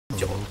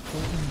Come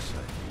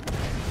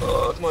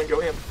on,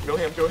 go ham, go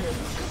ham, go ham.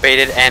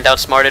 Baited and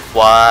outsmarted.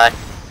 What?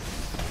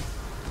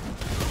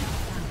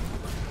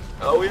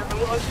 Oh, we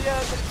haven't launched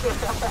yet.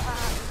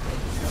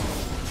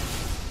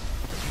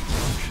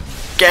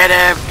 Get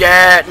him!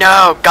 Get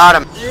no! Got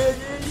him! Yeah.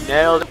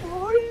 Nailed it.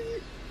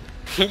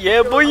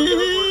 Yeah, boy!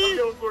 I'm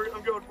going for it.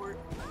 I'm going for it.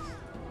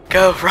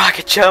 Go,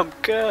 rocket jump,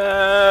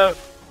 go!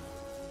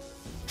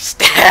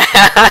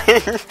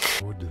 Stand!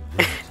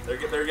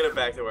 They're gonna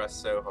backdoor us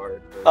so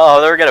hard. Oh,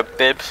 they're gonna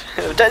bib.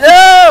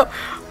 No!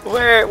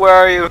 Where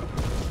are you?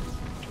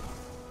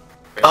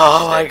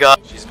 Oh my god.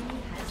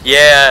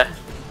 Yeah.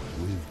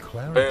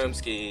 Boom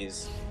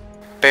skis.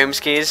 Boom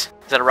skis.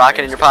 Is that a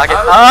rocket in your pocket?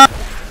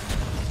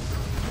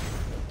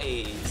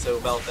 Hey, so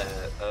about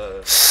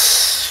that.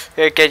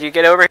 Here, can you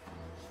get over?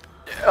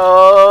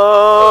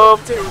 Oh,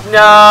 Dude.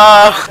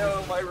 no!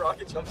 No, my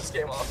rocket jump just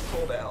came off.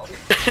 Cool down.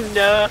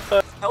 No.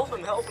 Help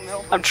him.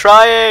 I'm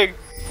trying.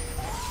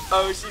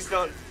 Oh, she's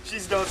done.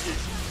 She's done.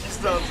 She's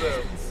done.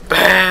 So.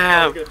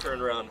 Bam! Good turn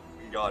around.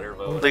 We got her.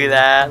 Look at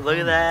that. Look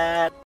at that.